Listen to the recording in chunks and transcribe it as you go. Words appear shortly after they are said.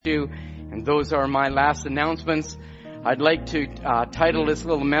you, and those are my last announcements. I'd like to title this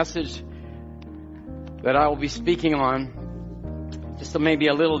little message that I will be speaking on just maybe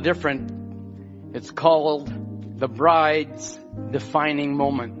a little different. It's called The Bride's Defining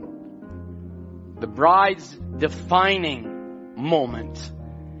Moment. The Bride's Defining Moment.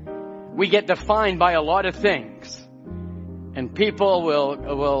 We get defined by a lot of things, and people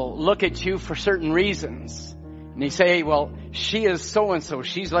will look at you for certain reasons. And they say, well, she is so-and-so.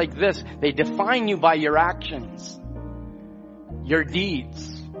 She's like this. They define you by your actions, your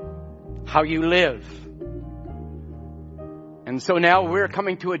deeds, how you live. And so now we're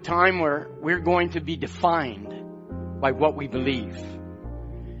coming to a time where we're going to be defined by what we believe.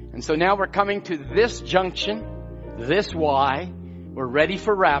 And so now we're coming to this junction, this Y. We're ready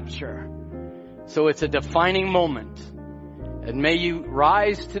for rapture. So it's a defining moment. And may you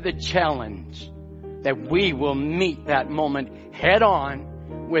rise to the challenge that we will meet that moment head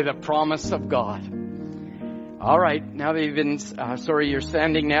on with a promise of God. All right, now that you're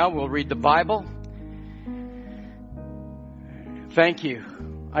standing now, we'll read the Bible. Thank you.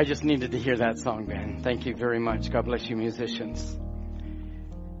 I just needed to hear that song, Ben. Thank you very much. God bless you, musicians.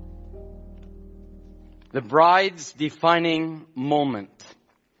 The Bride's Defining Moment.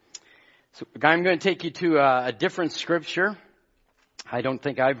 So I'm going to take you to a different scripture. I don't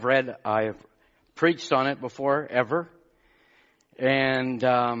think I've preached on it before, ever. And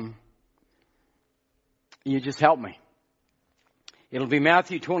you just help me. It'll be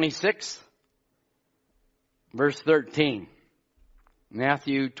Matthew 26, verse 13.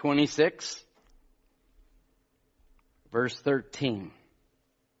 Matthew 26, verse 13.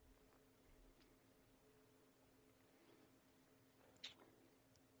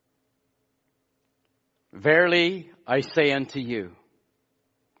 Verily I say unto you,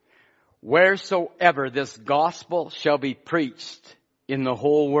 wheresoever this gospel shall be preached in the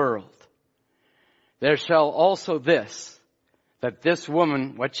whole world, there shall also that this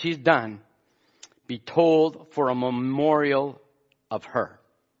woman, what she's done, be told for a memorial of her.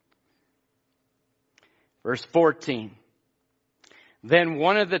 Verse 14. Then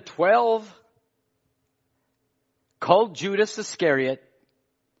one of the 12, called Judas Iscariot,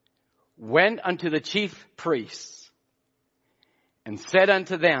 went unto the chief priests and said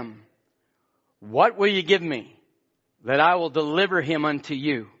unto them, what will you give me that I will deliver him unto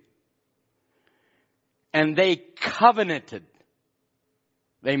you? And they covenanted.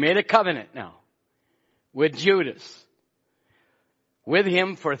 They made a covenant now with Judas, with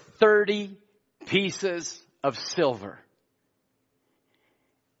him for 30 pieces of silver.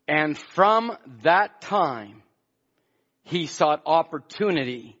 And from that time, he sought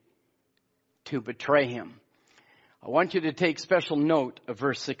opportunity to betray him. I want you to take special note of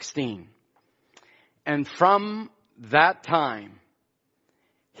verse 16. And from that time,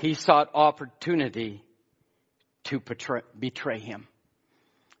 he sought opportunity to betray him.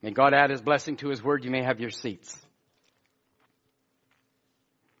 May God add his blessing to his word. You may have your seats.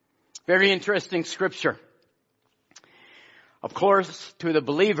 Very interesting scripture. Of course, to the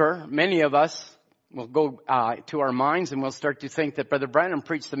believer, many of us will go to our minds and we'll start to think that Brother Branham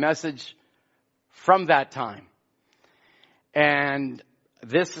preached the message from that time. And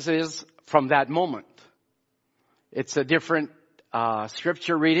this is from that moment. It's a different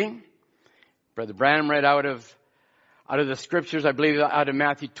scripture reading. Brother Branham read out of the scriptures, I believe, out of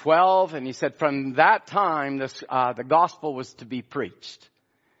Matthew 12, and he said from that time the gospel was to be preached.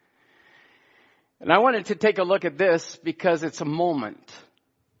 And I wanted to take a look at this because it's a moment.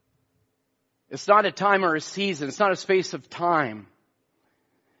 It's not a time or a season. It's not a space of time.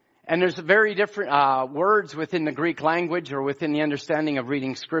 And there's very different words within the Greek language or within the understanding of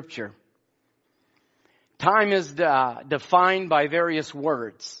reading scripture. Time is defined by various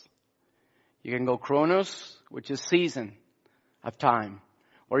words. You can go chronos, which is season of time.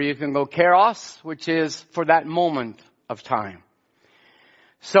 Or you can go kairos, which is for that moment of time.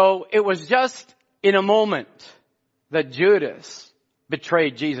 So it was just in a moment that Judas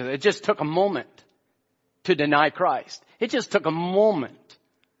betrayed Jesus. It just took a moment to deny Christ. It just took a moment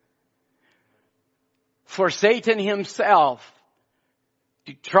for Satan himself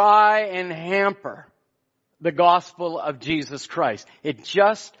to try and hamper the gospel of Jesus Christ. It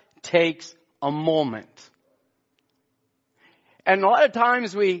just takes a moment. And a lot of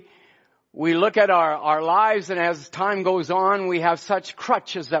times we look at our lives, and as time goes on, we have such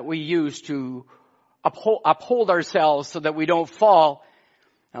crutches that we use to uphold ourselves so that we don't fall.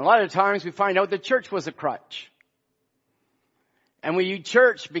 And a lot of times we find out the church was a crutch. And we use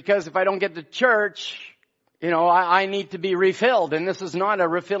church because if I don't get to church, I need to be refilled. And this is not a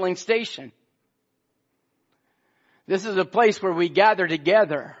refilling station. This is a place where we gather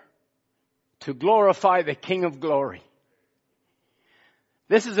together to glorify the King of Glory.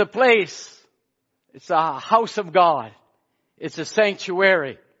 This is a place, it's a house of God. It's a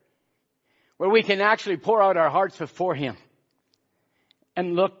sanctuary where we can actually pour out our hearts before Him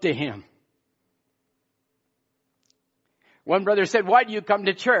and look to Him. One brother said, "Why do you come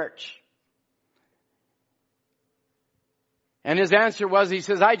to church?" And his answer was, he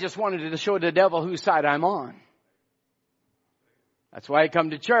says, "I just wanted to show the devil whose side I'm on. That's why I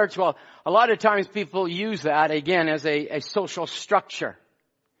come to church." Well, a lot of times people use that, again, as a social structure.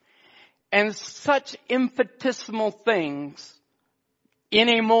 And such infinitesimal things in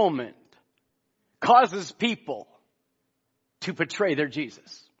a moment causes people to betray their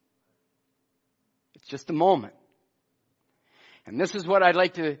Jesus. It's just a moment. And this is what I'd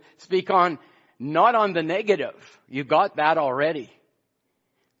like to speak on, not on the negative. You got that already.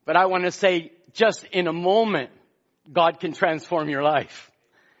 But I want to say, just in a moment, God can transform your life.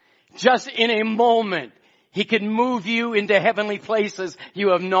 Just in a moment, He can move you into heavenly places you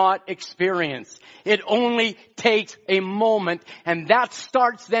have not experienced. It only takes a moment, and that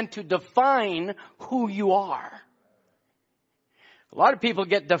starts then to define who you are. A lot of people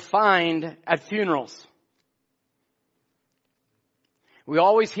get defined at funerals. We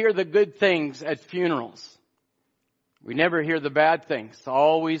always hear the good things at funerals. We never hear the bad things.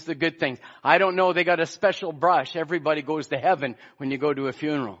 Always the good things. I don't know, they got a special brush. Everybody goes to heaven when you go to a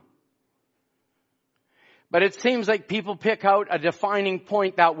funeral. But it seems like people pick out a defining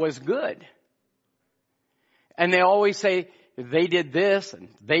point that was good. And they always say, they did this, and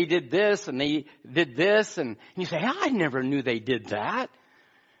they did this, and they did this. And you say, I never knew they did that.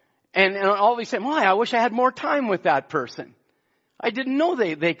 And always say, why? I wish I had more time with that person. I didn't know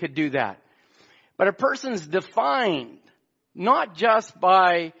they could do that. But a person's defined not just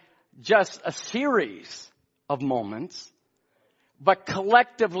by just a series of moments, but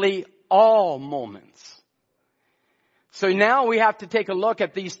collectively all moments. So now we have to take a look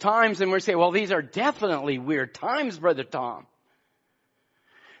at these times and we say, well, these are definitely weird times, Brother Tom.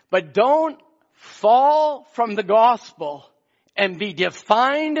 But don't fall from the gospel and be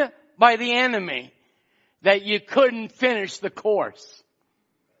defined by the enemy that you couldn't finish the course.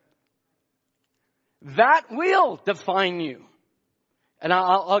 That will define you. And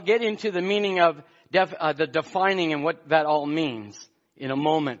I'll get into the meaning of the defining and what that all means in a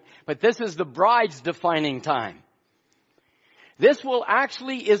moment. But this is the bride's defining time. This will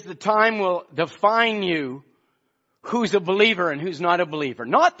actually is the time will define you who's a believer and who's not a believer.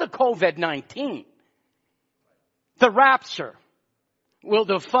 Not the COVID-19. The rapture will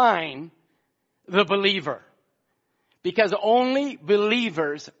define the believer. Because only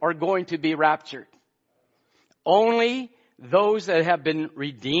believers are going to be raptured. Only those that have been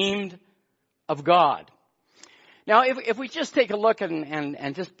redeemed of God. Now, if we just take a look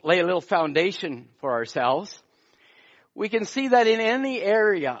and just lay a little foundation for ourselves, we can see that in any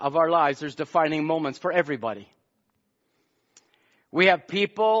area of our lives, there's defining moments for everybody. We have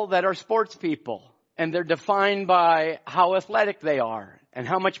people that are sports people, and they're defined by how athletic they are and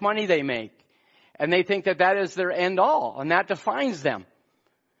how much money they make. And they think that that is their end all, and that defines them.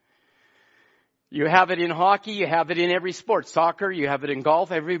 You have it in hockey, you have it in every sport. Soccer, you have it in golf,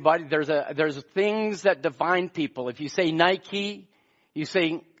 everybody. There's things that define people. If you say Nike, you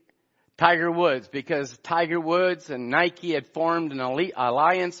say Tiger Woods, because Tiger Woods and Nike had formed an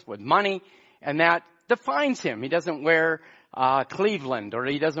alliance with money, and that defines him. He doesn't wear Cleveland, or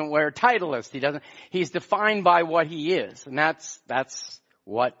he doesn't wear Titleist. He's defined by what he is, and that's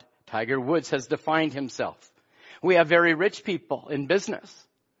what Tiger Woods has defined himself. We have very rich people in business.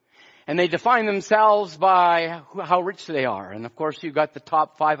 And they define themselves by how rich they are. And of course, you've got the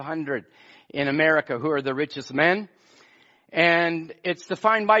top 500 in America who are the richest men. And it's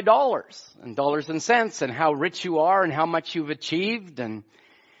defined by dollars and cents and how rich you are and how much you've achieved. And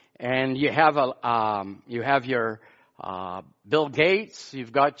you have your Bill Gates,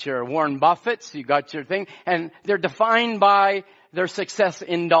 you've got your Warren Buffetts, you've got your thing. And they're defined by their success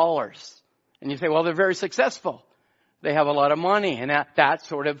in dollars. And you say, well, they're very successful. They have a lot of money. And that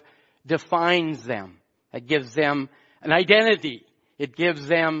sort of defines them. It gives them an identity. It gives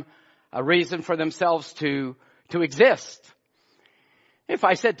them a reason for themselves to exist. If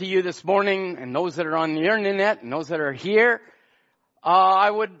I said to you this morning, and those that are on the internet and those that are here,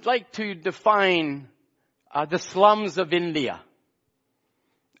 I would like to define the slums of India.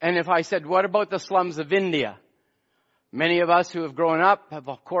 And if I said, what about the slums of India? Many of us who have grown up have,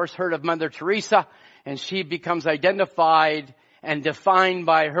 of course, heard of Mother Teresa, and she becomes identified and defined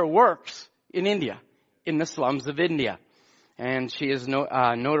by her works in India, in the slums of India. And she is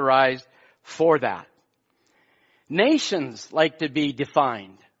notarized for that. Nations like to be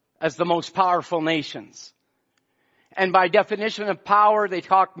defined as the most powerful nations. And by definition of power, they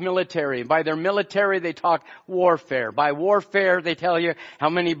talk military. By their military, they talk warfare. By warfare, they tell you how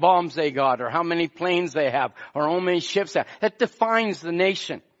many bombs they got, or how many planes they have, or how many ships they have. That defines the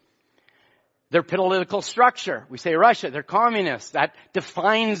nation. Their political structure. We say Russia, they're communists. That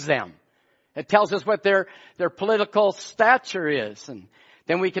defines them. It tells us what their political stature is. And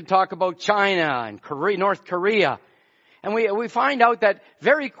then we can talk about China and Korea, North Korea. And we find out that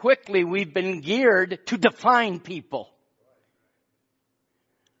very quickly we've been geared to define people.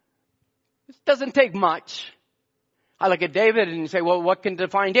 It doesn't take much. I look at David and say, well, what can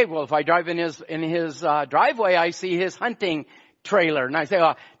define David? Well, if I drive in his driveway, I see his hunting trailer. And I say,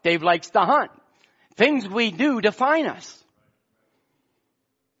 oh, Dave likes to hunt. Things we do define us.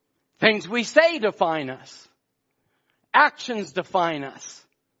 Things we say define us. Actions define us.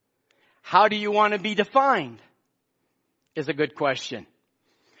 How do you want to be defined? Is a good question.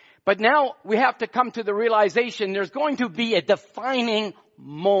 But now we have to come to the realization there's going to be a defining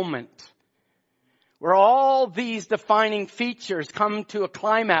moment where all these defining features come to a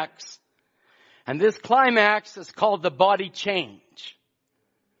climax. And this climax is called the body change.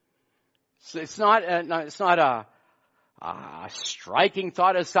 So it's not a striking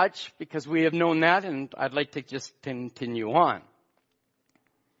thought as such, because we have known that, and I'd like to just continue on.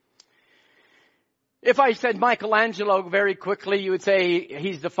 If I said Michelangelo very quickly, you would say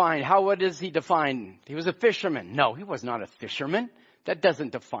he's defined. What is he defined? He was a fisherman. No, he was not a fisherman. That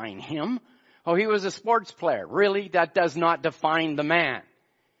doesn't define him. Oh, he was a sports player. Really? That does not define the man.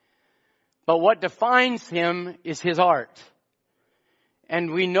 But what defines him is his art. And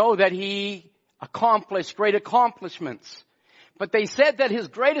we know that he accomplished great accomplishments. But they said that his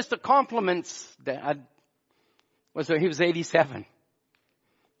greatest accomplishments was that he was 87.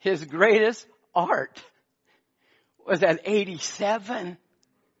 His greatest art was at 87.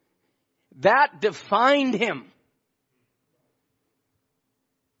 That defined him.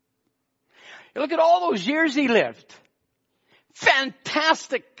 You look at all those years he lived.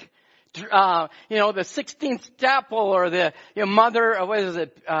 Fantastic. The 16th chapel, or the mother,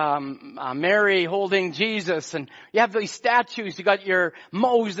 Mary holding Jesus, and you have these statues. You got your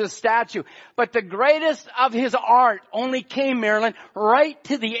Moses statue. But the greatest of his art only came, Marilyn, right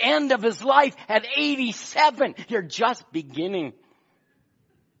to the end of his life at 87. You're just beginning.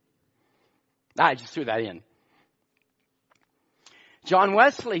 I just threw that in. John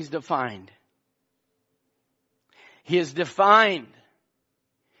Wesley's defined. He is defined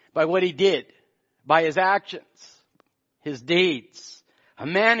by what he did, by his actions, his deeds. A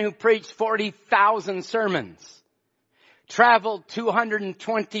man who preached 40,000 sermons, traveled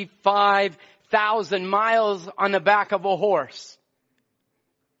 225,000 miles on the back of a horse.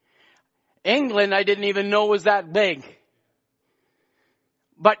 England, I didn't even know was that big.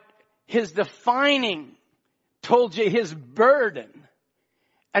 But his defining told you his burden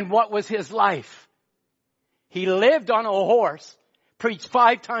and what was his life. He lived on a horse, preached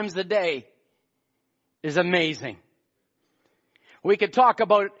 5 times a day. Is amazing. We could talk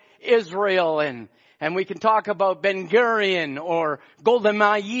about Israel and we can talk about Ben Gurion or Golda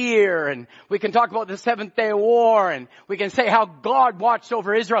Meir, and we can talk about the Seventh Day War, and we can say how God watched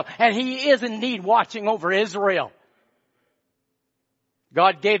over Israel, and He is indeed watching over Israel.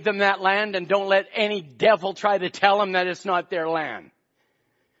 God gave them that land, and don't let any devil try to tell them that it's not their land.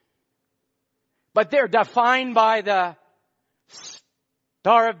 But they're defined by the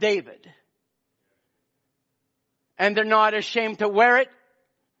Star of David. And they're not ashamed to wear it.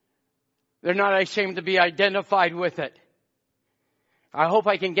 They're not ashamed to be identified with it. I hope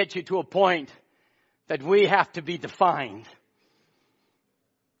I can get you to a point that we have to be defined.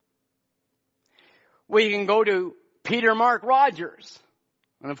 We can go to Peter Mark Rogers.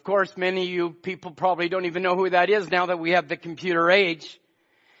 And of course, many of you people probably don't even know who that is now that we have the computer age.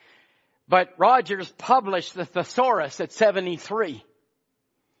 But Rogers published the Thesaurus at 73.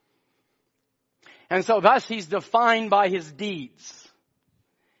 And so thus he's defined by his deeds.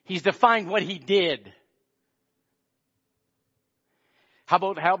 He's defined what he did. How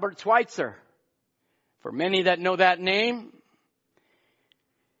about Albert Schweitzer? For many that know that name,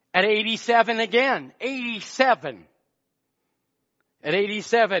 at 87 again, 87. At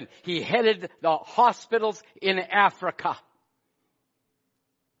 87, he headed the hospitals in Africa.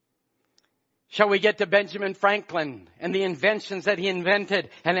 Shall we get to Benjamin Franklin and the inventions that he invented?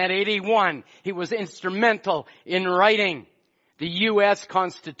 And at 81, he was instrumental in writing the U.S.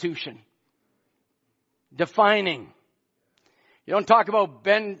 Constitution. Defining. You don't talk about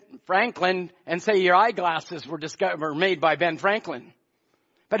Ben Franklin and say your eyeglasses were made by Ben Franklin.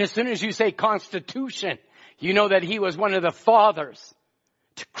 But as soon as you say Constitution, You know that he was one of the fathers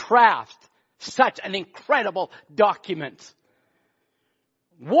to craft such an incredible document.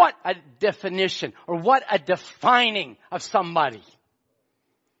 What a definition, or what a defining of somebody.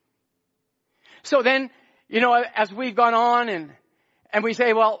 So then, as we've gone on and we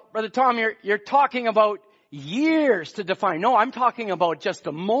say, well, Brother Tom, you're talking about years to define. No, I'm talking about just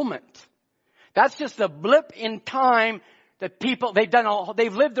a moment. That's just a blip in time that people,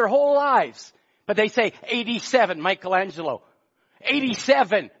 they've lived their whole lives. But they say 87, Michelangelo.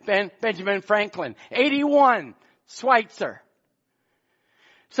 87, Benjamin Franklin. 81, Schweitzer.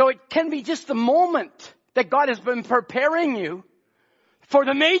 So it can be just the moment that God has been preparing you for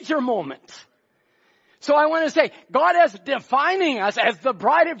the major moment. So I want to say, God is defining us as the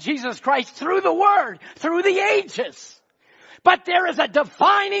bride of Jesus Christ through the Word, through the ages. But there is a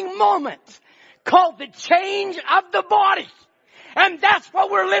defining moment called the change of the body. And that's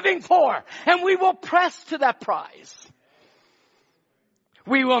what we're living for. And we will press to that prize.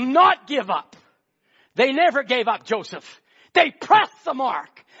 We will not give up. They never gave up, Joseph. They pressed the mark.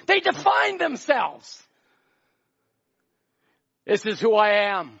 They defined themselves. This is who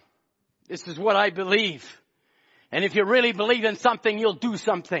I am. This is what I believe. And if you really believe in something, you'll do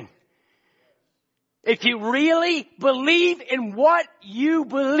something. If you really believe in what you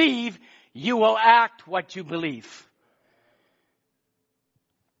believe, you will act what you believe.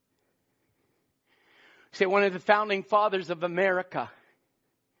 Say, one of the founding fathers of America,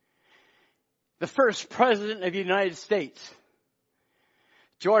 the first president of the United States,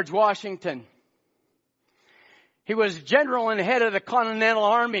 George Washington. He was general and head of the Continental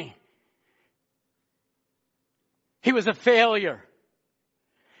Army. He was a failure.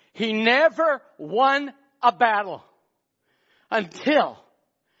 He never won a battle until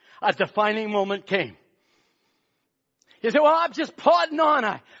a defining moment came. He said, well, I'm just plodding on.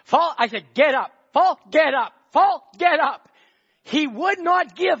 I said, get up, fall, get up, fall, get up. He would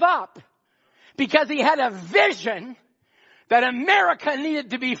not give up because he had a vision that America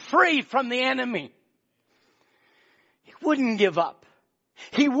needed to be free from the enemy. He wouldn't give up.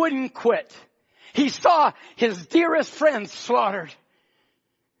 He wouldn't quit. He saw his dearest friends slaughtered,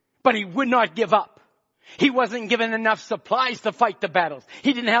 but he would not give up. He wasn't given enough supplies to fight the battles.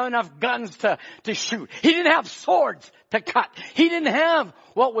 He didn't have enough guns to shoot. He didn't have swords to cut. He didn't have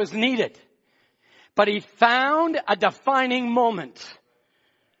what was needed. But he found a defining moment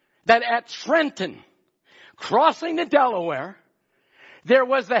that at Trenton, crossing the Delaware, there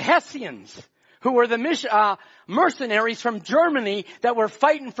was the Hessians, who were the mercenaries from Germany that were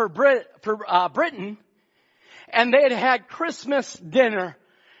fighting for Britain. And they had Christmas dinner.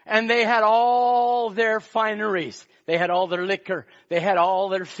 And they had all their fineries. They had all their liquor. They had all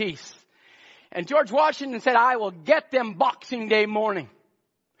their feasts. And George Washington said, I will get them Boxing Day morning.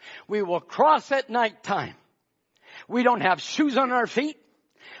 We will cross at nighttime. We don't have shoes on our feet.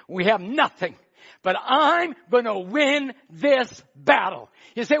 We have nothing. But I'm going to win this battle.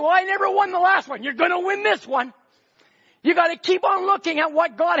 You say, well, I never won the last one. You're going to win this one. You got to keep on looking at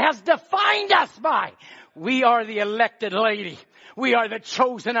what God has defined us by. We are the elected lady. We are the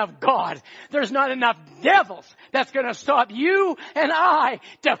chosen of God. There's not enough devils that's going to stop you and I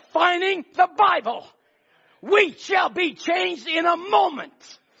defining the Bible. We shall be changed in a moment.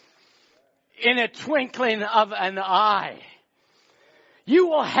 In a twinkling of an eye. You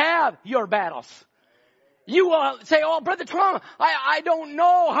will have your battles. You will say, oh, Brother Tom, I don't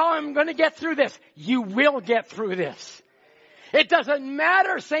know how I'm going to get through this. You will get through this. It doesn't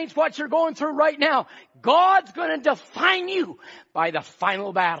matter, saints, what you're going through right now. God's going to define you by the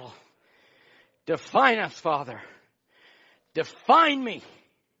final battle. Define us, Father. Define me.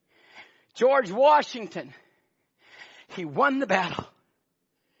 George Washington, he won the battle.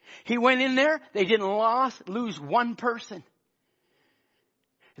 He went in there. They didn't lose one person.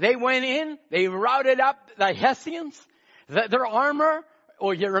 They went in. They routed up the Hessians. Their armor,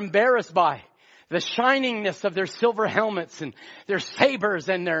 you're embarrassed by. The shiningness of their silver helmets and their sabers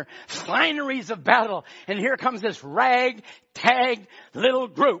and their fineries of battle. And here comes this rag-tag little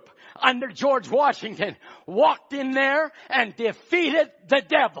group under George Washington. Walked in there and defeated the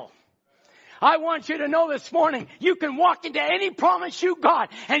devil. I want you to know this morning, you can walk into any promise you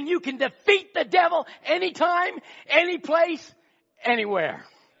got and you can defeat the devil anytime, any place, anywhere.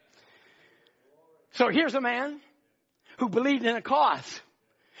 So here's a man who believed in a cause.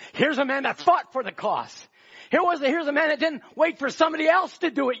 Here's a man that fought for the cause. Here's a man that didn't wait for somebody else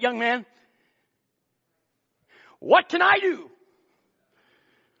to do it, young man. What can I do?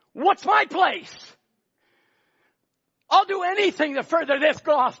 What's my place? I'll do anything to further this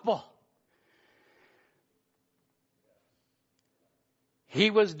gospel. He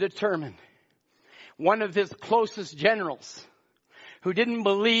was determined. one of his closest generals, who didn't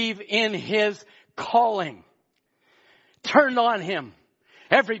believe in his calling, turned on him.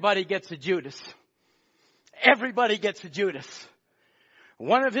 Everybody gets a Judas. Everybody gets a Judas.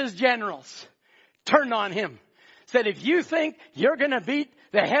 One of his generals turned on him. Said, if you think you're going to beat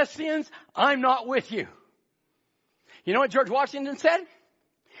the Hessians, I'm not with you. You know what George Washington said?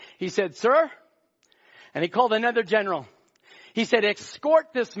 He said, sir, and he called another general. He said, escort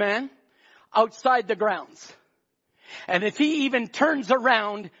this man outside the grounds. And if he even turns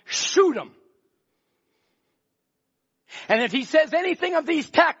around, shoot him. And if he says anything of these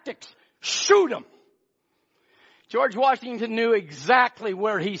tactics, shoot him. George Washington knew exactly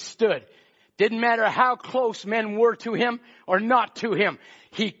where he stood. Didn't matter how close men were to him or not to him.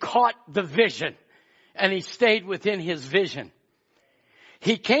 He caught the vision and he stayed within his vision.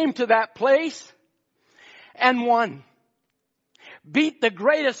 He came to that place and won. Beat the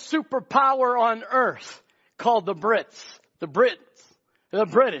greatest superpower on earth called the British.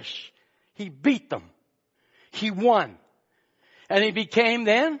 He beat them. He won. And he became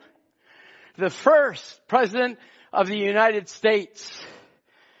then the first president of the United States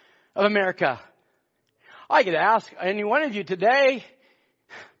of America. I could ask any one of you today,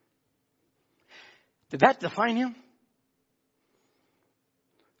 did that define him?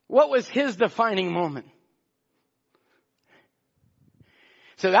 What was his defining moment?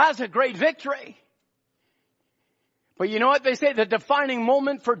 So that's a great victory. But you know what they say the defining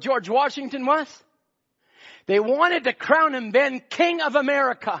moment for George Washington was? They wanted to crown him then King of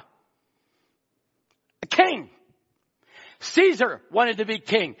America. A king. Caesar wanted to be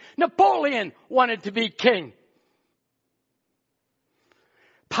king. Napoleon wanted to be king.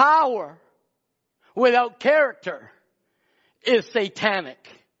 Power without character is satanic.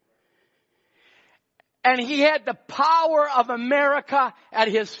 And he had the power of America at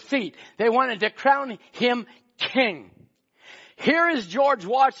his feet. They wanted to crown him king. Here is George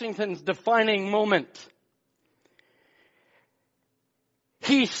Washington's defining moment.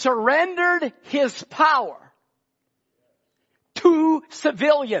 He surrendered his power to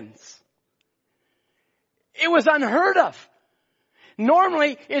civilians. It was unheard of.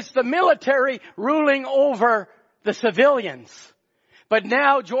 Normally, it's the military ruling over the civilians. But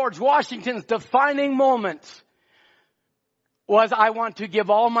now George Washington's defining moment was, I want to give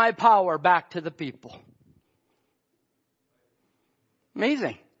all my power back to the people.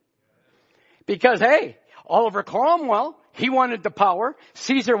 Amazing. Because, hey, Oliver Cromwell, he wanted the power.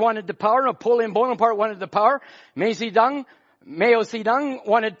 Caesar wanted the power. Napoleon Bonaparte wanted the power. Mao Zedong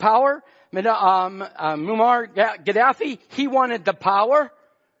wanted power. Muammar Gaddafi, he wanted the power.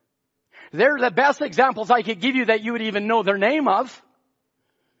 They're the best examples I could give you that you would even know their name of.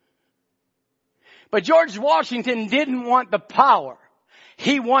 But George Washington didn't want the power.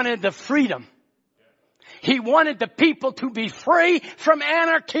 He wanted the freedom. He wanted the people to be free from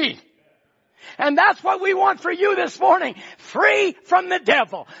anarchy. And that's what we want for you this morning. Free from the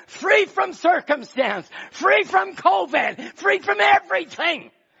devil. Free from circumstance. Free from COVID. Free from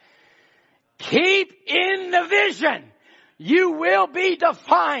everything. Keep in the vision. You will be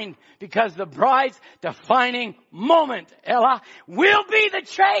defined because the bride's defining moment, Ella, will be the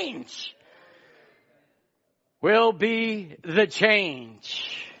change. Will be the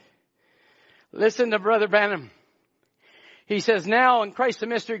change. Listen to Brother Branham. He says, now in Christ the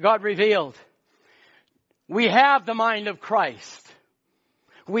mystery God revealed, we have the mind of Christ.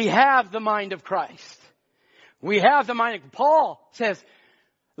 We have the mind of Christ. We have the mind of, Paul says,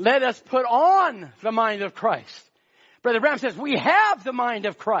 let us put on the mind of Christ. Brother Branham says, we have the mind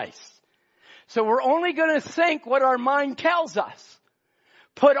of Christ. So we're only going to think what our mind tells us.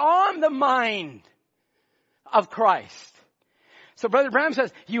 Put on the mind of Christ. So Brother Branham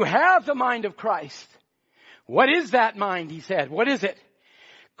says, you have the mind of Christ. What is that mind, he said? What is it?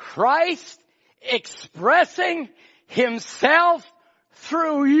 Christ expressing himself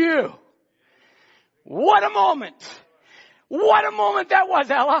through you. What a moment. What a moment that was,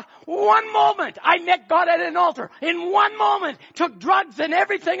 Ella. One moment. I met God at an altar. In one moment. Took drugs and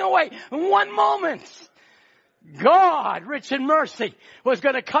everything away. In one moment. God, rich in mercy, was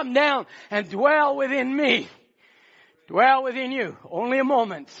going to come down and dwell within me. Dwell within you. Only a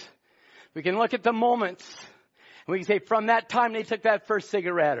moment. We can look at the moments. We can say, from that time they took that first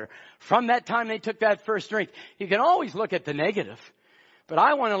cigarette, or from that time they took that first drink. You can always look at the negative. But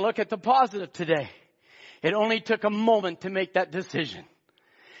I want to look at the positive today. It only took a moment to make that decision.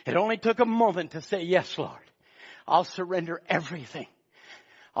 It only took a moment to say, yes, Lord, I'll surrender everything.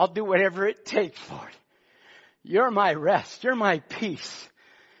 I'll do whatever it takes, Lord. You're my rest. You're my peace.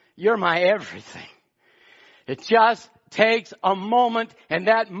 You're my everything. It just takes a moment, and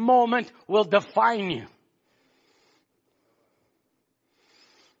that moment will define you.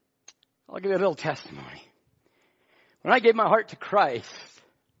 I'll give you a little testimony. When I gave my heart to Christ,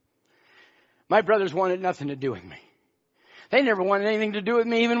 my brothers wanted nothing to do with me. They never wanted anything to do with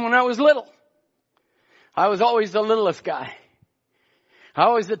me even when I was little. I was always the littlest guy. I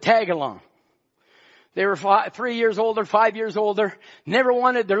was the tag along. They were 3 years older, 5 years older, never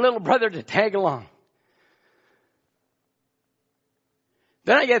wanted their little brother to tag along.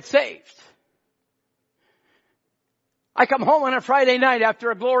 Then I get saved. I come home on a Friday night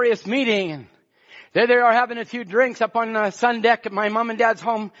after a glorious meeting, and there they are having a few drinks up on the sun deck at my mom and dad's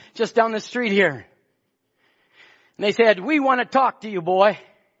home just down the street here. And they said, "We want to talk to you, boy."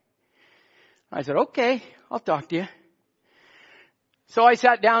 I said, "Okay, I'll talk to you." So I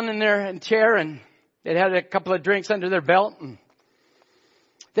sat down in their chair, and they'd had a couple of drinks under their belt, and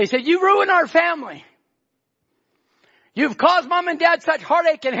they said, "You ruined our family. You've caused mom and dad such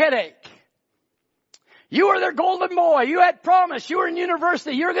heartache and headache. You were their golden boy. You had promise. You were in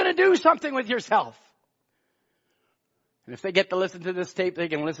university. You're going to do something with yourself." And if they get to listen to this tape, they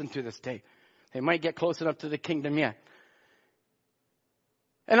can listen to this tape. They might get close enough to the kingdom yet.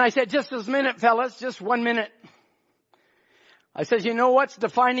 And I said, "Just this minute, fellas, just 1 minute." I said, "You know what's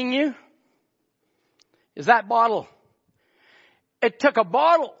defining you? Is that bottle. It took a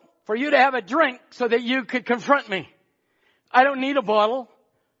bottle for you to have a drink so that you could confront me. I don't need a bottle.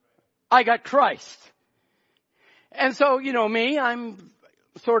 I got Christ." And so, you know me, I'm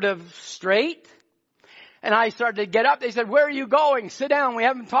sort of straight. And I started to get up. They said, "Where are you going? Sit down. We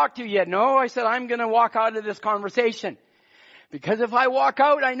haven't talked to you yet." "No," I said, "I'm going to walk out of this conversation. Because if I walk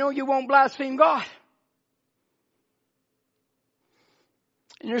out, I know you won't blaspheme God.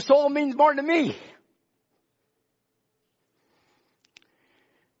 And your soul means more to me."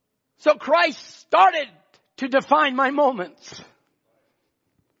 So Christ started to define my moments.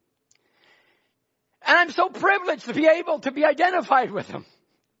 And I'm so privileged to be able to be identified with him.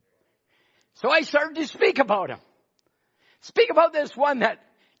 So I started to speak about him. Speak about this one that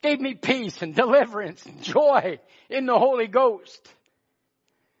gave me peace and deliverance and joy in the Holy Ghost.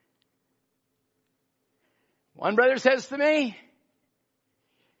 One brother says to me,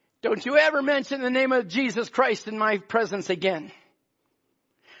 "Don't you ever mention the name of Jesus Christ in my presence again."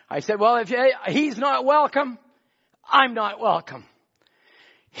 I said, "Well, if he's not welcome, I'm not welcome."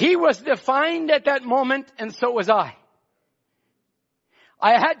 He was defined at that moment, and so was I.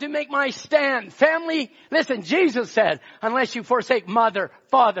 I had to make my stand. Family, listen, Jesus said, "Unless you forsake mother,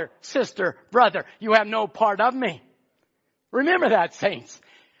 father, sister, brother, you have no part of me." Remember that, saints.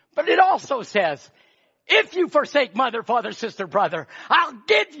 But it also says, if you forsake mother, father, sister, brother, I'll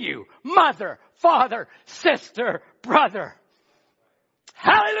give you mother, father, sister, brother.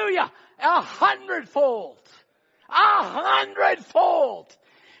 Hallelujah. 100-fold. 100-fold.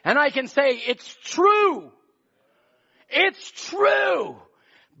 And I can say it's true. It's true.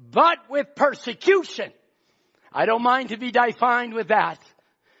 But with persecution. I don't mind to be defined with that.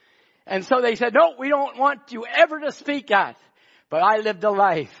 And so they said, "No, we don't want you ever to speak that." But I lived a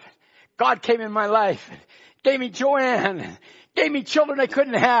life. God came in my life. Gave me Joanne. Gave me children I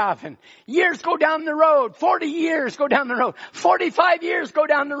couldn't have. And years go down the road. 40 years go down the road. 45 years go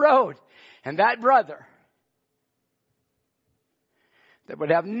down the road. And that brother that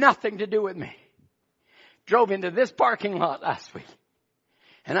would have nothing to do with me drove into this parking lot last week.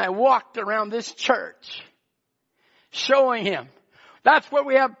 And I walked around this church showing him. That's where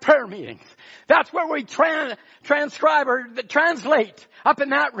we have prayer meetings. That's where we transcribe or translate up in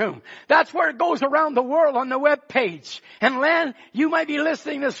that room. That's where it goes around the world on the web page. And Len, you might be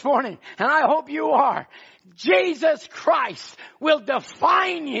listening this morning, and I hope you are. Jesus Christ will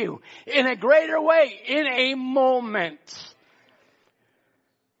define you in a greater way in a moment.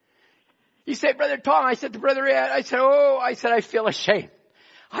 You say, "Brother Tom," I said to Brother Ed, I said, "I feel ashamed.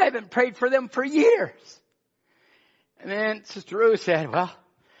 I haven't prayed for them for years." And then Sister Ruth said, "Well,"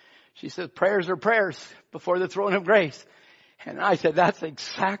 she said, "prayers are prayers before the throne of grace." And I said, "That's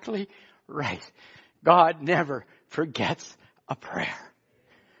exactly right. God never forgets a prayer."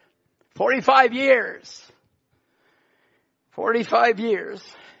 45 years. 45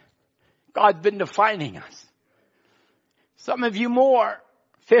 years. God's been defining us. Some of you more,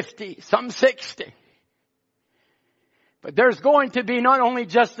 50, some 60. But there's going to be not only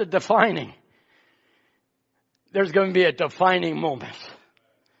just a defining, there's going to be a defining moment.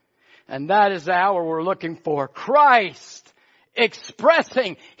 And that is the hour we're looking for. Christ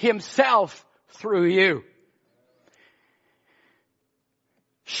expressing himself through you.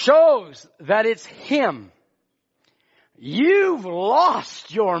 Shows that it's him. You've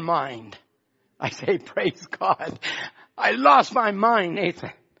lost your mind. I say, praise God. I lost my mind,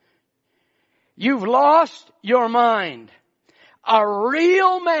 Nathan. You've lost your mind. A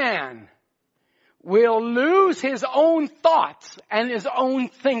real man will lose his own thoughts and his own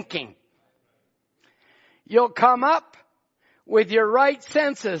thinking. You'll come up with your right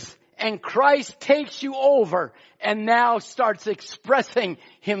senses and Christ takes you over and now starts expressing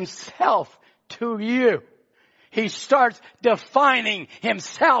himself to you. He starts defining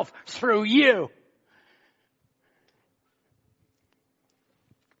himself through you.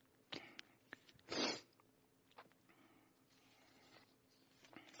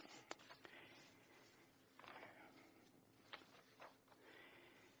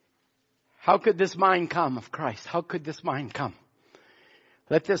 How could this mind come of Christ? How could this mind come?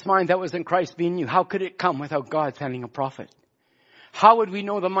 Let this mind that was in Christ be in you. How could it come without God sending a prophet? How would we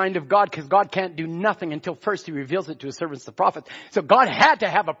know the mind of God? Because God can't do nothing until first he reveals it to his servants, the prophets. So God had to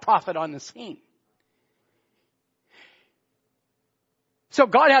have a prophet on the scene. So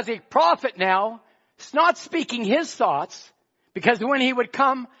God has a prophet now. It's not speaking his thoughts, because when he would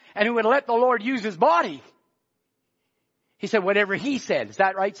come and he would let the Lord use his body, he said, whatever he said. Is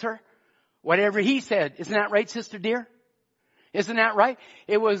that right, sir? Whatever he said. Isn't that right, sister dear? Isn't that right?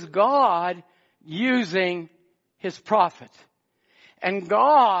 It was God using his prophet. And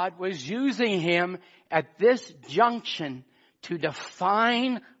God was using him at this junction to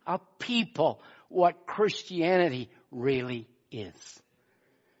define a people what Christianity really is.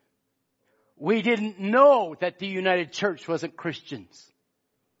 We didn't know that the United Church wasn't Christians.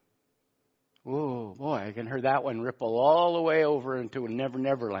 Oh boy, I can hear that one ripple all the way over into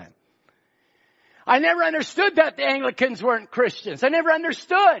Neverland. I never understood that the Anglicans weren't Christians. I never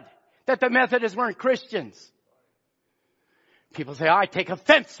understood that the Methodists weren't Christians. People say, I take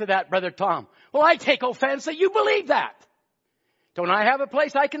offense to that, Brother Tom. Well, I take offense that you believe that. Don't I have a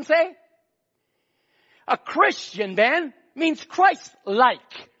place I can say? A Christian, Ben, means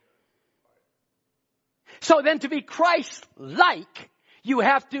Christ-like. So then to be Christ-like, you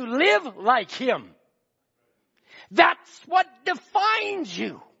have to live like him. That's what defines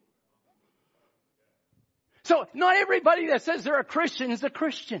you. So not everybody that says they're a Christian is a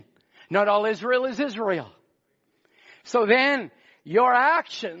Christian. Not all Israel is Israel. So then your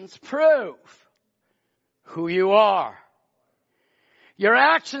actions prove who you are. Your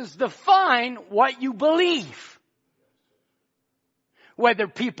actions define what you believe. Whether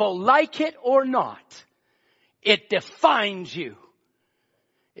people like it or not, it defines you.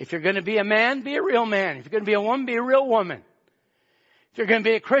 If you're going to be a man, be a real man. If you're going to be a woman, be a real woman. If you're going to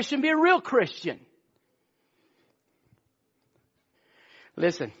be a Christian, be a real Christian.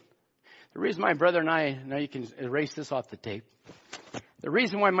 Listen, the reason my brother and I, now you can erase this off the tape. The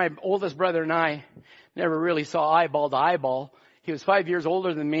reason why my oldest brother and I never really saw eyeball to eyeball, he was 5 years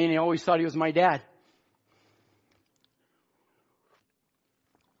older than me and he always thought he was my dad.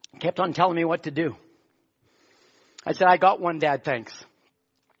 He kept on telling me what to do. I said, I got one dad, thanks.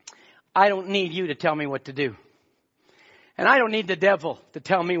 I don't need you to tell me what to do. And I don't need the devil to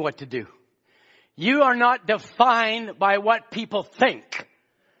tell me what to do. You are not defined by what people think.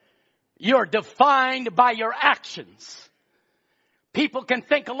 You're defined by your actions. People can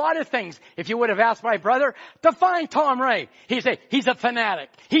think a lot of things. If you would have asked my brother, define Tom Ray, he'd say, he's a fanatic.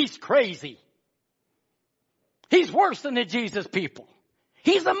 He's crazy. He's worse than the Jesus people.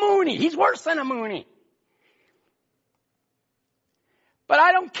 He's a Mooney. He's worse than a Mooney. But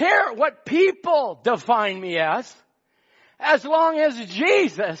I don't care what people define me as long as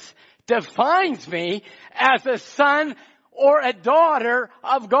Jesus defines me as a son or a daughter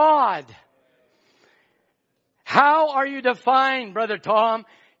of God. How are you defined, Brother Tom?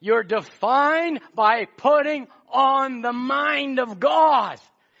 You're defined by putting on the mind of God.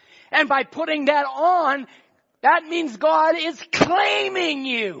 And by putting that on, that means God is claiming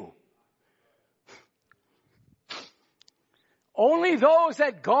you. Only those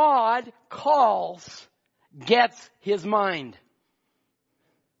that God calls gets his mind.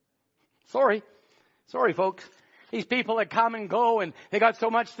 Sorry, folks. These people that come and go and they got so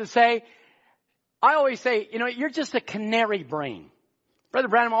much to say. I always say, you're just a canary brain. Brother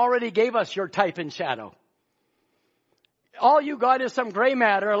Branham already gave us your type and shadow. All you got is some gray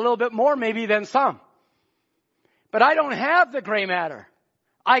matter, a little bit more maybe than some. But I don't have the gray matter.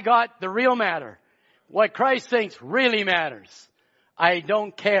 I got the real matter. What Christ thinks really matters. I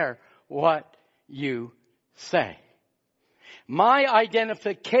don't care what you say. My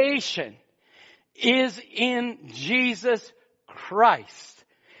identification is in Jesus Christ.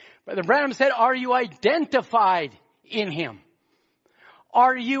 Brother Branham said, are you identified in him?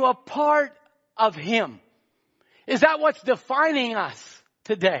 Are you a part of him? Is that what's defining us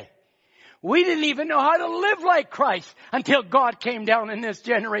today? We didn't even know how to live like Christ until God came down in this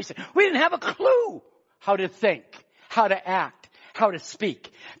generation. We didn't have a clue how to think, how to act, how to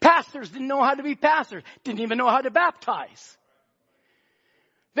speak. Pastors didn't know how to be pastors, didn't even know how to baptize.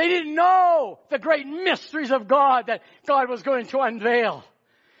 They didn't know the great mysteries of God that God was going to unveil.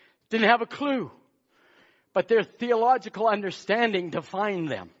 Didn't have a clue. But their theological understanding defined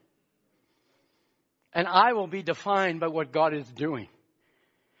them. And I will be defined by what God is doing.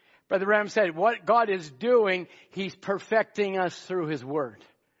 Brother Branham said, what God is doing, He's perfecting us through His Word.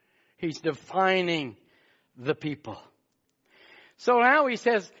 He's defining the people. So now he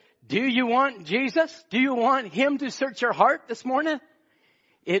says, do you want Jesus? Do you want Him to search your heart this morning?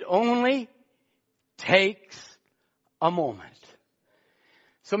 It only takes a moment.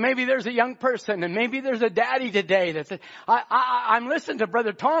 So maybe there's a young person and maybe there's a daddy today that said, I'm listening to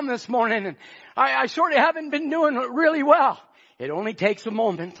Brother Tom this morning and I sort of haven't been doing really well. It only takes a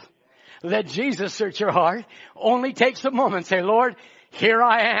moment. Let Jesus search your heart. Only takes a moment. Say, Lord, here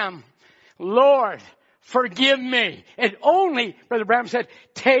I am. Lord, forgive me. It only, Brother Branham said,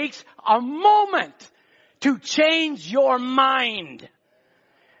 takes a moment to change your mind.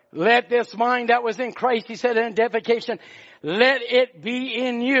 Let this mind that was in Christ, he said in identification, let it be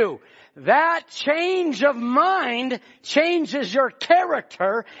in you. That change of mind changes your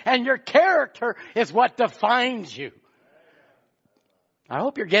character, and your character is what defines you. I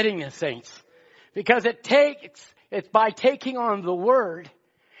hope you're getting this, saints. Because it's by taking on the Word,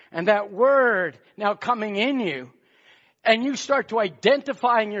 and that Word now coming in you, and you start to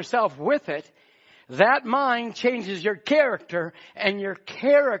identifying yourself with it, that mind changes your character, and your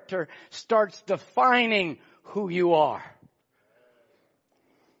character starts defining who you are.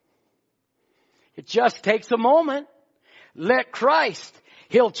 It just takes a moment. Let Christ.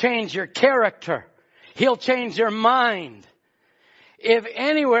 He'll change your character. He'll change your mind. If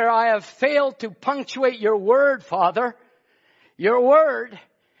anywhere I have failed to punctuate your word, Father, your word,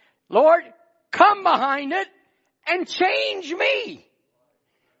 Lord, come behind it and change me.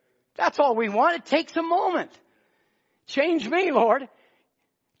 That's all we want. It takes a moment. Change me, Lord.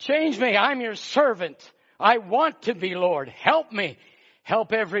 Change me. I'm your servant. I want to be, Lord. Help me.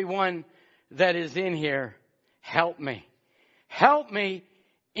 Help everyone that is in here. Help me. Help me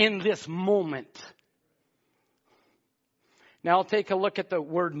in this moment. Now I'll take a look at the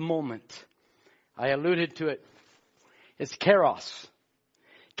word moment. I alluded to it. It's kairos.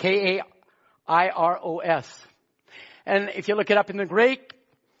 K-A-I-R-O-S. And if you look it up in the Greek,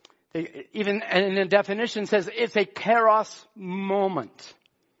 even in the definition says it's a kairos moment.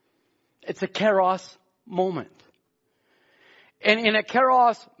 It's a kairos moment. And in a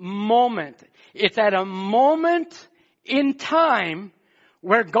kairos moment, it's at a moment in time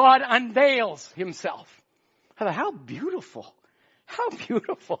where God unveils Himself. I thought, how beautiful. How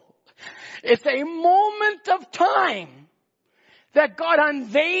beautiful. It's a moment of time that God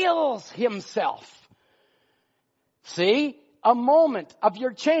unveils Himself. See? A moment of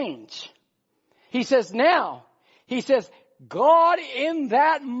your change. He says God in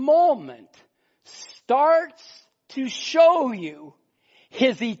that moment starts to show you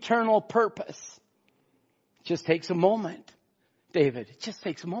His eternal purpose. It just takes a moment, David. It just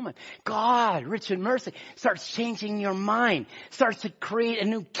takes a moment. God, rich in mercy, starts changing your mind, starts to create a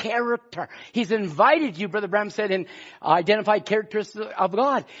new character. He's invited you, Brother Branham said in Identified Characteristics of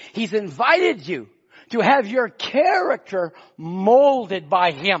God. He's invited you to have your character molded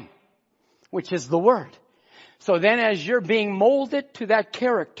by Him, which is the Word. So then as you're being molded to that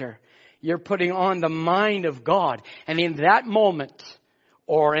character, you're putting on the mind of God. And in that moment,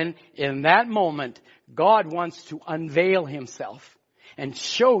 Orrin, in that moment, God wants to unveil Himself and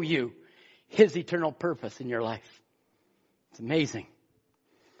show you His eternal purpose in your life. It's amazing.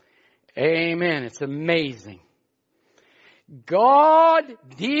 Amen. It's amazing. God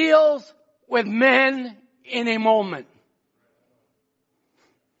deals with men in a moment.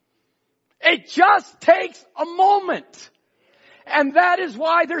 It just takes a moment. And that is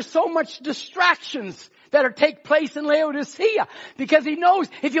why there's so much distractions that take place in Laodicea. Because He knows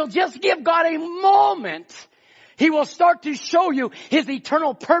if you'll just give God a moment, He will start to show you His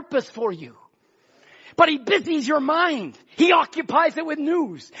eternal purpose for you. But He busies your mind. He occupies it with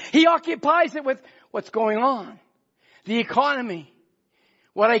news. He occupies it with what's going on. The economy.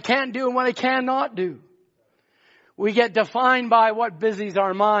 What I can do and what I cannot do. We get defined by what busies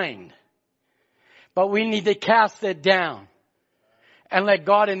our mind. But we need to cast it down. And let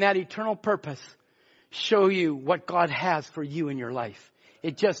God in that eternal purpose show you what God has for you in your life.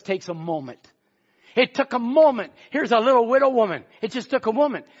 It just takes a moment. It took a moment. Here's a little widow woman. It just took a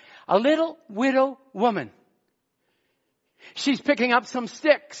moment. A little widow woman. She's picking up some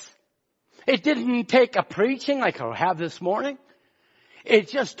sticks. It didn't take a preaching like I have this morning. It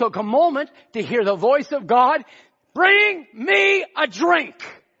just took a moment to hear the voice of God, bring me a drink.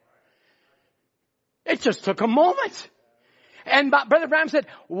 It just took a moment. And Brother Branham said,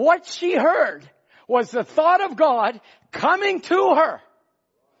 what she heard was the thought of God coming to her.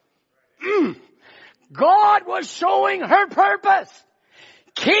 God was showing her purpose.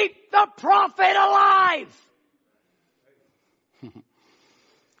 Keep the prophet alive.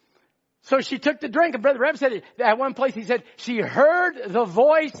 So she took the drink, and Brother Branham said, at one place he said, she heard the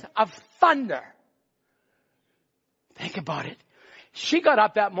voice of thunder. Think about it. She got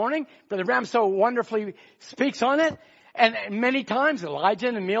up that morning. Brother Branham so wonderfully speaks on it. And many times, Elijah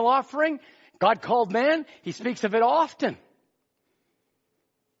and the meal offering, God called man. He speaks of it often.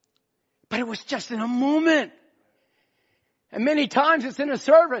 But it was just in a moment. And many times it's in a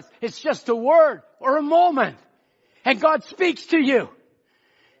service. It's just a word or a moment. And God speaks to you.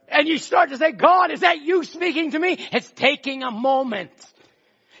 And you start to say, God, is that you speaking to me? It's taking a moment.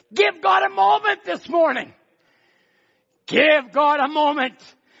 Give God a moment this morning. Give God a moment.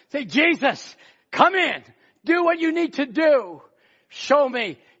 Say, Jesus, come in. Do what you need to do. Show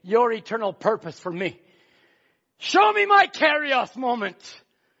me your eternal purpose for me. Show me my Kairos moment.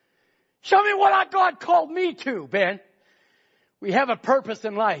 Show me what God called me to, Ben. We have a purpose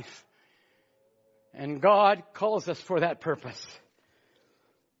in life. And God calls us for that purpose.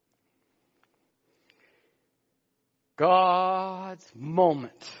 God's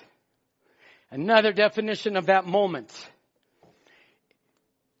moment. Another definition of that moment.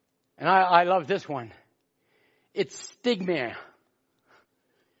 And I love this one. It's stigma.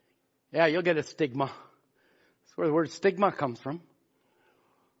 Yeah, you'll get a stigma. That's where the word stigma comes from.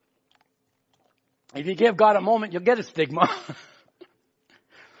 If you give God a moment, you'll get a stigma.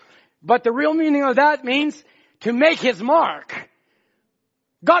 But the real meaning of that means to make his mark.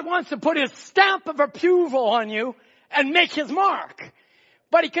 God wants to put his stamp of approval on you and make his mark.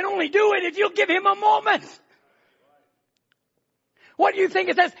 But he can only do it if you give him a moment. What do you think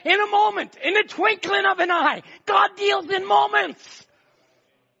it says? In a moment, in the twinkling of an eye. God deals in moments.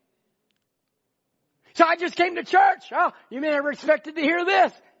 So I just came to church. Oh, you may never expected to hear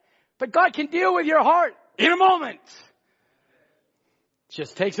this. But God can deal with your heart in a moment. It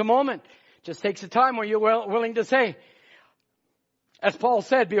just takes a moment. It just takes a time where you're willing to say, as Paul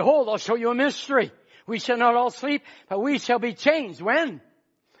said, behold, I'll show you a mystery. We shall not all sleep, but we shall be changed. When?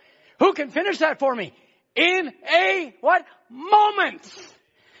 Who can finish that for me? In a what? Moment.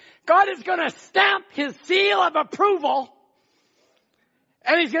 God is going to stamp his seal of approval.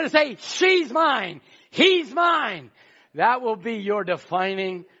 And he's going to say, she's mine. He's mine. That will be your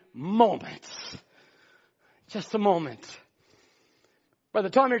defining moment. Just a moment. By the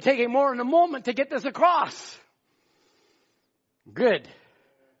time you're taking more than a moment to get this across. Good.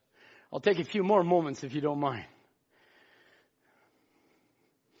 I'll take a few more moments if you don't mind.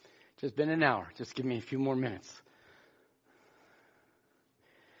 Just been an hour. Just give me a few more minutes.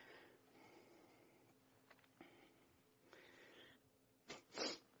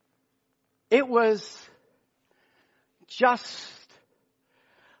 It was just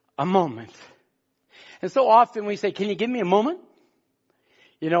a moment. And so often we say, can you give me a moment?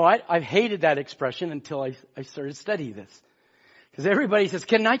 You know, I've hated that expression until I started studying this. Because everybody says,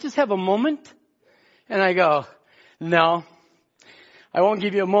 can I just have a moment? And I go, no, I won't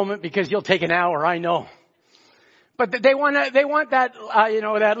give you a moment because you'll take an hour, I know. But they want that,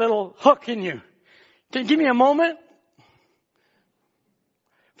 that little hook in you. Can you give me a moment?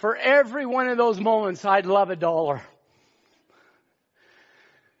 For every one of those moments, I'd love $1.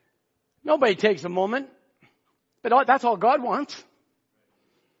 Nobody takes a moment. But that's all God wants.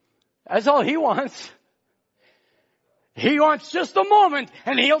 That's all he wants. He wants just a moment,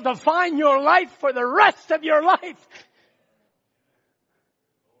 and he'll define your life for the rest of your life.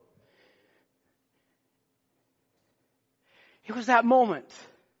 It was that moment.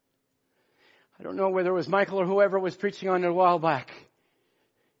 I don't know whether it was Michael or whoever was preaching on it a while back.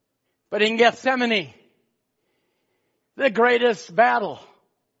 But in Gethsemane, the greatest battle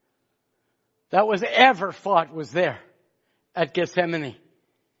that was ever fought was there at Gethsemane.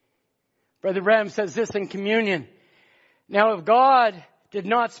 Brother Branham says this in communion. Now, if God did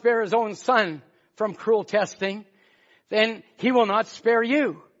not spare his own son from cruel testing, then he will not spare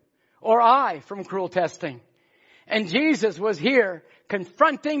you or I from cruel testing. And Jesus was here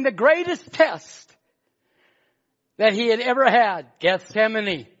confronting the greatest test that he had ever had,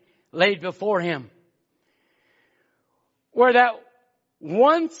 Gethsemane, laid before him. Where that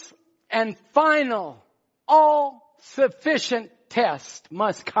once and final, all-sufficient test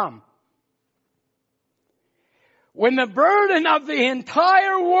must come. when the burden of the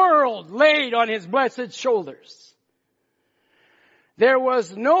entire world laid on his blessed shoulders, there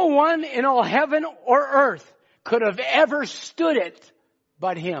was no one in all heaven or earth could have ever stood it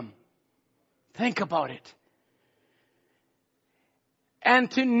but him. Think about it. And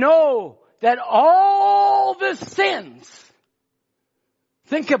to know that all the sins,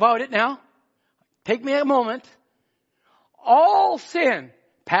 think about it now. Take me a moment. All sin,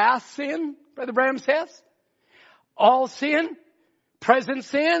 past sin, Brother Branham says, all sin, present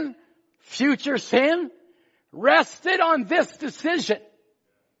sin, future sin, rested on this decision.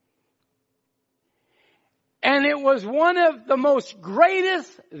 And it was one of the most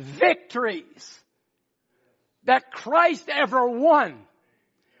greatest victories that Christ ever won,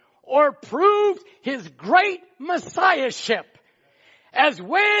 or proved his great messiahship, as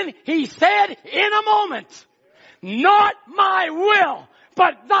when he said in a moment, not my will,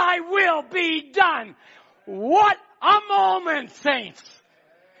 but thy will be done. What a moment, saints.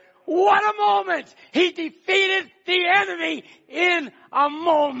 What a moment. He defeated the enemy in a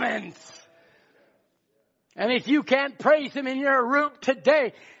moment. And if you can't praise him in your room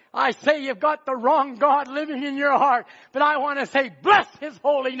today, I say you've got the wrong God living in your heart. But I want to say, bless his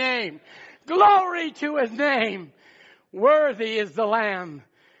holy name. Glory to his name. Worthy is the Lamb,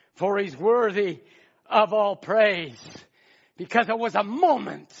 for he's worthy of all praise. Because it was a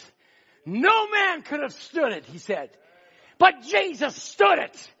moment. No man could have stood it, he said. But Jesus stood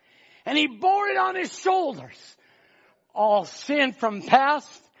it. And he bore it on his shoulders. All sin from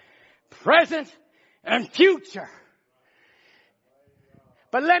past, present, and future.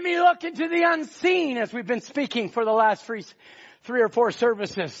 But let me look into the unseen as we've been speaking for the last three or four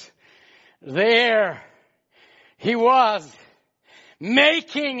services. There he was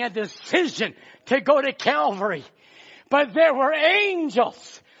making a decision to go to Calvary. But there were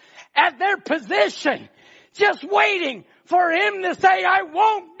angels at their position just waiting for him to say, I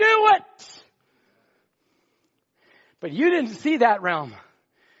won't do it. But you didn't see that realm.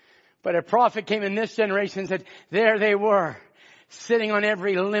 But a prophet came in this generation and said, there they were, sitting on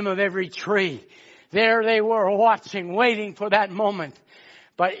every limb of every tree. There they were watching, waiting for that moment.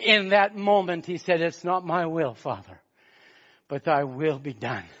 But in that moment, he said, it's not my will, Father, but thy will be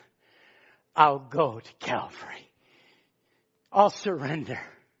done. I'll go to Calvary. I'll surrender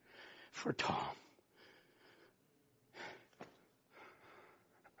for Tom.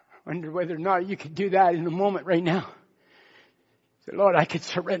 I wonder whether or not you could do that in a moment right now. Say, Lord, I could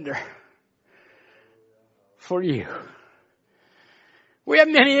surrender for you. We have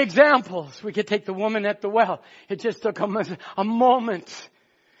many examples. We could take the woman at the well. It just took a moment.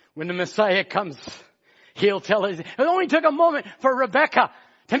 When the Messiah comes, he'll tell us. It only took a moment for Rebecca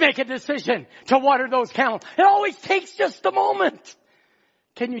to make a decision to water those camels. It always takes just a moment.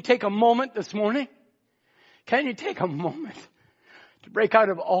 Can you take a moment this morning? Can you take a moment to break out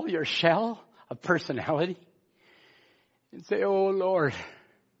of all your shell of personality and say, oh Lord,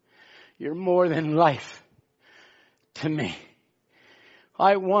 you're more than life to me.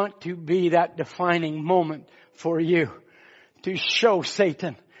 I want to be that defining moment for you to show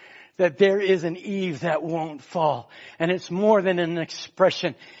Satan that there is an Eve that won't fall. And it's more than an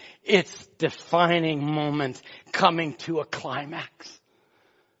expression. It's defining moment coming to a climax.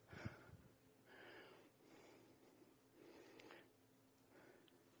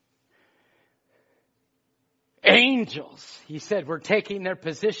 Angels, he said, were taking their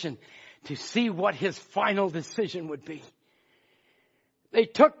position to see what his final decision would be. They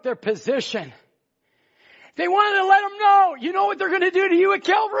took their position. They wanted to let him know, you know what they're going to do to you at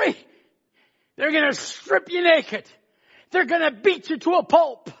Calvary? They're going to strip you naked. They're going to beat you to a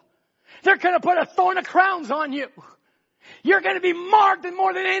pulp. They're going to put a thorn of crowns on you. You're going to be marked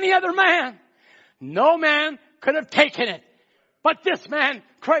more than any other man. No man could have taken it. But this man,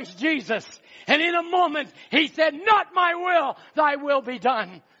 Christ Jesus. And in a moment, he said, not my will, thy will be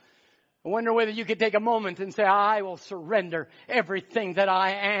done. I wonder whether you could take a moment and say, I will surrender everything that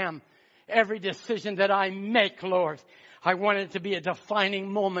I am. Every decision that I make, Lord. I want it to be a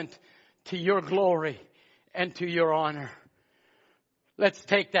defining moment to your glory and to your honor. Let's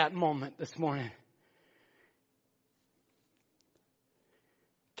take that moment this morning.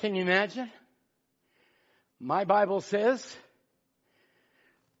 Can you imagine? My Bible says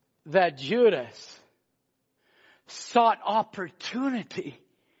that Judas sought opportunity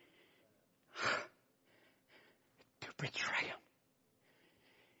to betray him.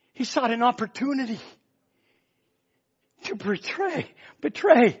 He sought an opportunity to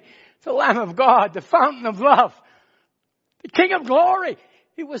betray the Lamb of God, the fountain of love, the King of glory.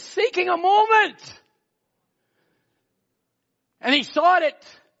 He was seeking a moment. And he sought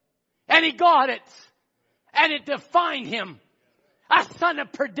it. And he got it. And it defined him. A son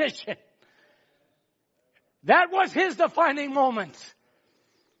of perdition. That was his defining moment.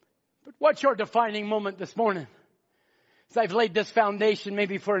 But what's your defining moment this morning? As I've laid this foundation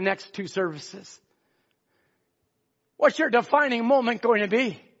maybe for the next 2 services. What's your defining moment going to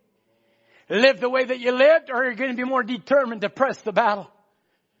be? Live the way that you lived, or are you going to be more determined to press the battle?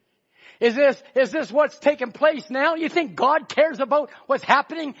 Is this what's taking place now? You think God cares about what's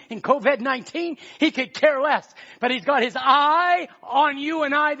happening in COVID-19? He could care less. But He's got His eye on you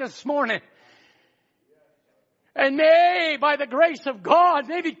and I this morning. And may, by the grace of God,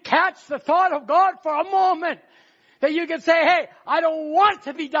 maybe catch the thought of God for a moment. That you can say, hey, I don't want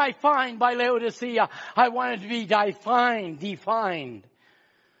to be defined by Laodicea. I want to be defined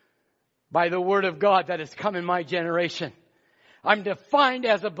by the Word of God that has come in my generation. I'm defined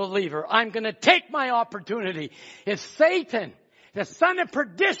as a believer. I'm going to take my opportunity. If Satan, the son of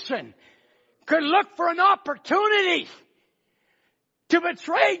perdition, could look for an opportunity to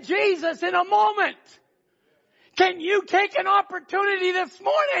betray Jesus in a moment, can you take an opportunity this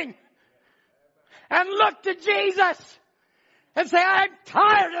morning and look to Jesus and say, I'm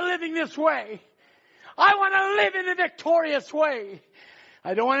tired of living this way. I want to live in a victorious way.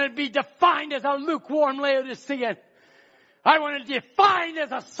 I don't want to be defined as a lukewarm Laodicean. I want to be defined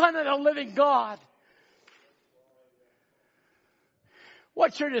as a son of the living God.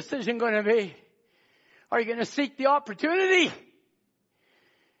 What's your decision going to be? Are you going to seek the opportunity?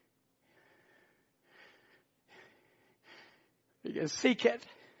 Are you going to seek it?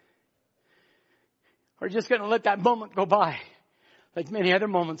 Or just going to let that moment go by like many other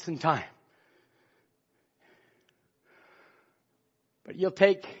moments in time? But you'll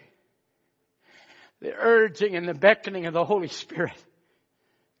take the urging and the beckoning of the Holy Spirit.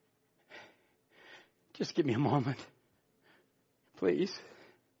 Just give me a moment, please.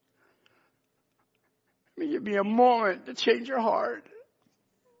 Give me a moment to change your heart.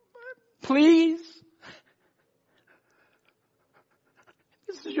 Please.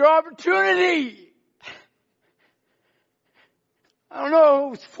 This is your opportunity. I don't know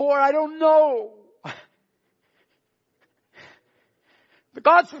who it's for. I don't know. But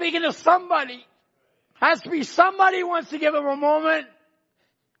God's speaking to somebody. Has to be somebody who wants to give him a moment.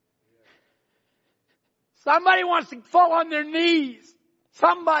 Somebody wants to fall on their knees.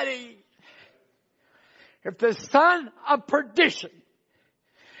 Somebody. If the son of perdition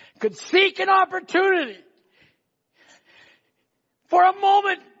could seek an opportunity for a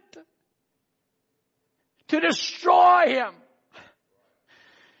moment to destroy him,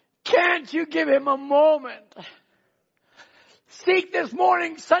 can't you give him a moment? Seek this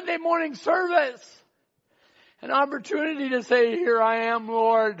morning, Sunday morning service, an opportunity to say, here I am,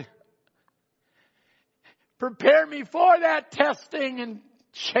 Lord. Prepare me for that testing and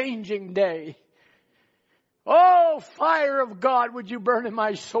changing day. Oh, fire of God, would you burn in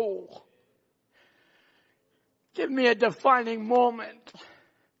my soul? Give me a defining moment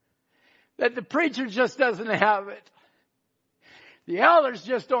that the preacher just doesn't have it. The elders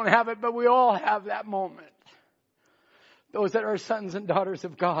just don't have it, but we all have that moment. Those that are sons and daughters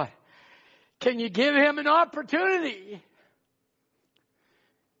of God. Can you give him an opportunity?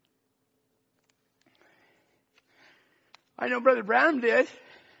 I know Brother Branham did.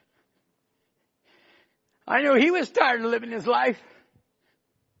 I know he was tired of living his life.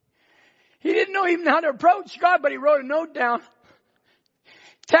 He didn't know even how to approach God, but he wrote a note down.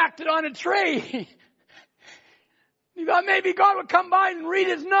 Tacked it on a tree. He thought maybe God would come by and read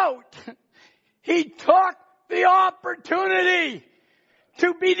his note. He took the opportunity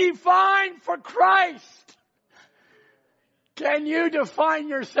to be defined for Christ. Can you define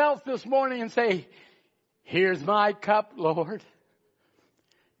yourself this morning and say, here's my cup, Lord.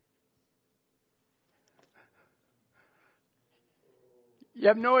 You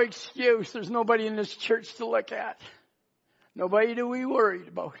have no excuse. There's nobody in this church to look at. Nobody to be worried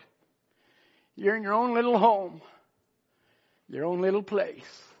about. You're in your own little home. Your own little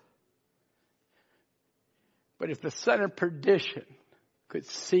place. But if the son of perdition could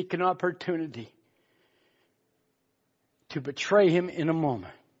seek an opportunity to betray him in a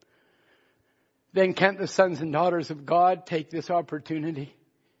moment, then can't the sons and daughters of God take this opportunity?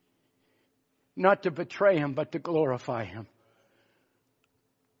 Not to betray him, but to glorify him.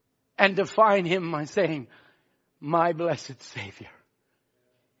 And define him by saying, my blessed Savior.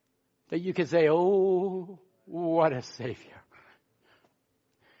 That you can say, oh, what a Savior.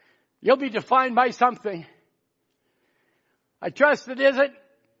 You'll be defined by something. I trust it isn't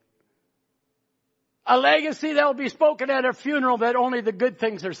a legacy that will be spoken at a funeral that only the good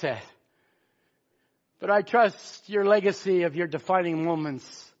things are said. But I trust your legacy of your defining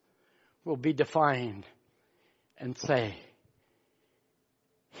moments will be defined and say,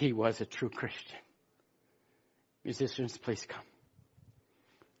 he was a true Christian. Musicians, please come.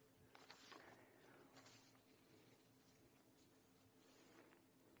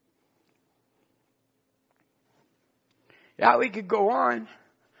 Yeah, we could go on.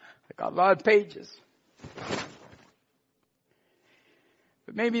 I got a lot of pages.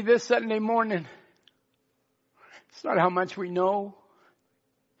 But maybe this Sunday morning, it's not how much we know,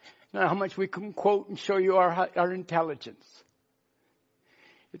 not how much we can quote and show you our intelligence.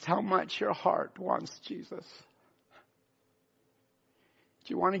 It's how much your heart wants Jesus.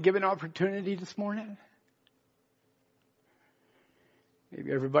 Do you want to give an opportunity this morning?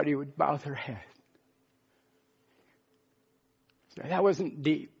 Maybe everybody would bow their head. So that wasn't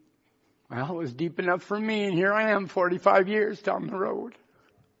deep. Well, it was deep enough for me, and here I am 45 years down the road.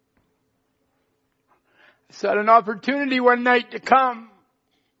 I set an opportunity one night to come.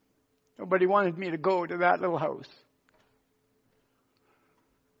 Nobody wanted me to go to that little house.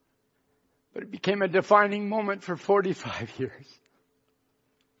 But it became a defining moment for 45 years.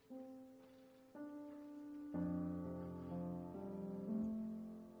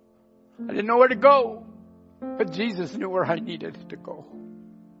 I didn't know where to go, but Jesus knew where I needed to go.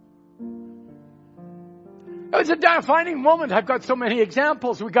 It was a defining moment. I've got so many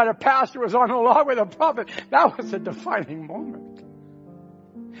examples. We got a pastor who was on a log with a prophet. That was a defining moment.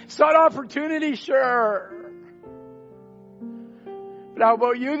 Sought opportunity, sure. But how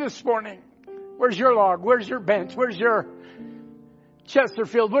about you this morning? Where's your log? Where's your bench? Where's your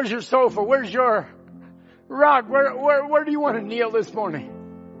Chesterfield? Where's your sofa? Where's your rug? Where do you want to kneel this morning?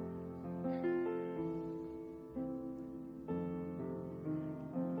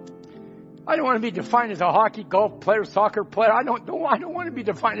 I don't want to be defined as a hockey, golf player, soccer player. I don't want to be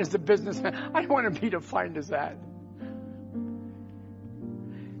defined as a businessman. I don't want to be defined as that.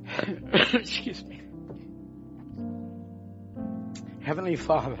 Excuse me. Heavenly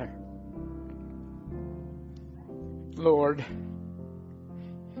Father, Lord,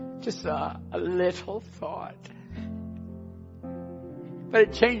 just a little thought. But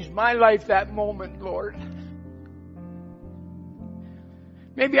it changed my life that moment, Lord.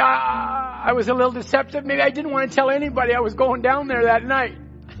 Maybe I was a little deceptive. Maybe I didn't want to tell anybody I was going down there that night.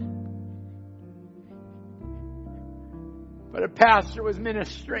 But a pastor was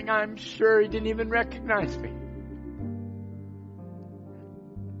ministering. I'm sure he didn't even recognize me.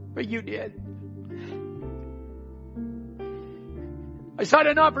 But you did. I saw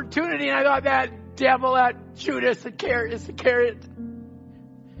an opportunity and I thought that devil, that Judas Iscariot,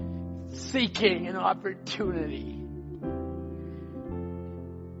 seeking an opportunity.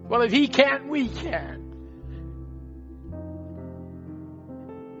 Well, if he can't, we can.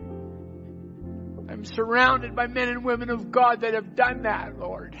 I'm surrounded by men and women of God that have done that,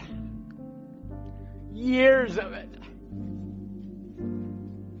 Lord. Years of it.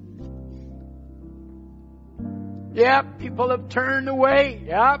 Yep, people have turned away.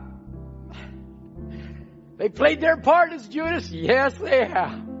 Yep. They played their part as Judas. Yes, they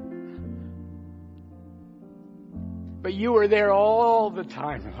have. But you were there all the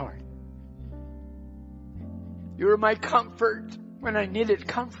time, Lord. You were my comfort when I needed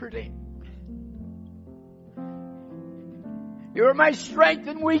comforting. You were my strength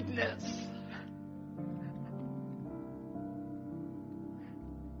and weakness.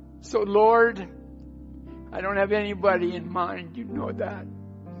 So, Lord, I don't have anybody in mind. You know that.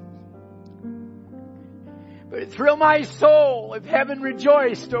 But it thrilled my soul if heaven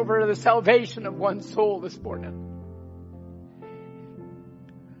rejoiced over the salvation of one soul this morning.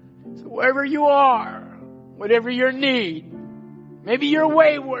 So wherever you are, whatever your need, maybe you're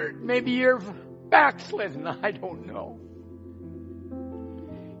wayward, maybe you're backslidden, I don't know.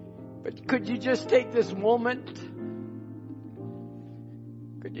 But could you just take this moment?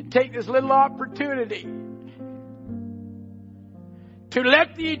 Could you take this little opportunity to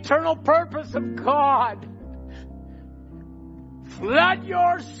let the eternal purpose of God flood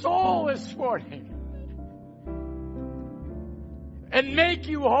your soul this morning and make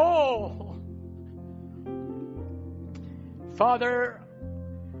you whole? Father,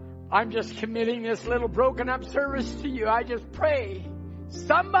 I'm just committing this little broken up service to you. I just pray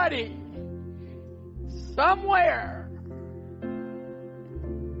somebody, somewhere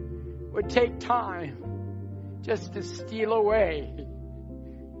would take time just to steal away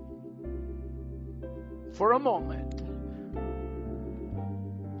for a moment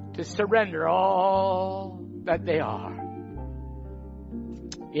to surrender all that they are.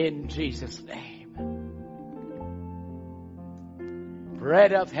 In Jesus' name.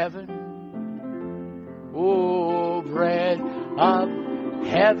 Bread of heaven. Oh, bread of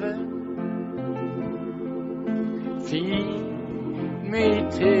heaven. Feed me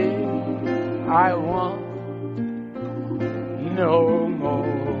till I want no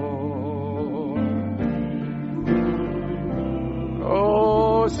more.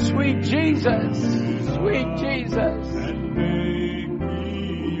 Oh, sweet Jesus, sweet Jesus.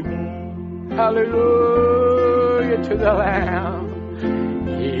 Hallelujah to the Lamb.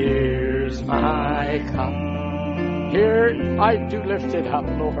 Here's my cup. Here I do lift it up,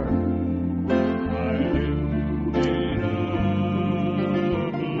 Lord.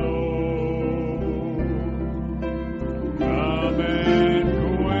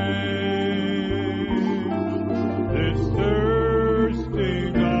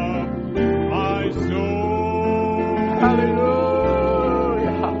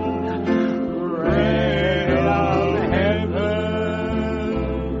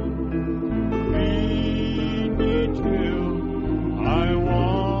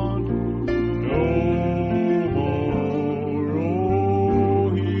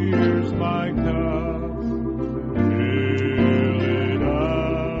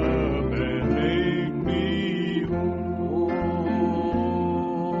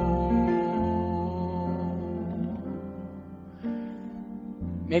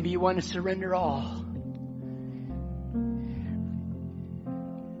 Maybe you want to surrender all.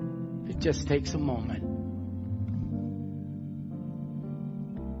 It just takes a moment.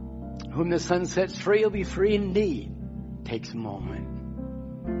 Whom the Son sets free will be free indeed. Takes a moment.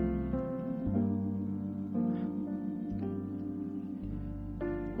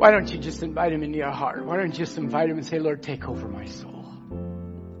 Why don't you just invite Him into your heart? Why don't you just invite Him and say, Lord, take over my soul.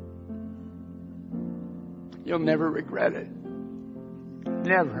 You'll never regret it.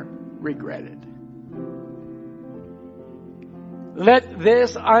 Never regret it. Let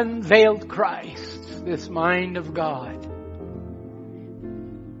this unveiled Christ, this mind of God,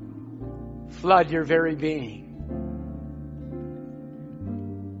 flood your very being.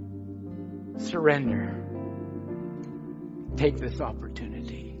 Surrender. Take this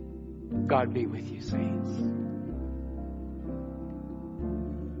opportunity. God be with you, saints.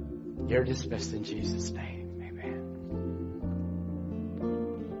 You're dismissed in Jesus' name.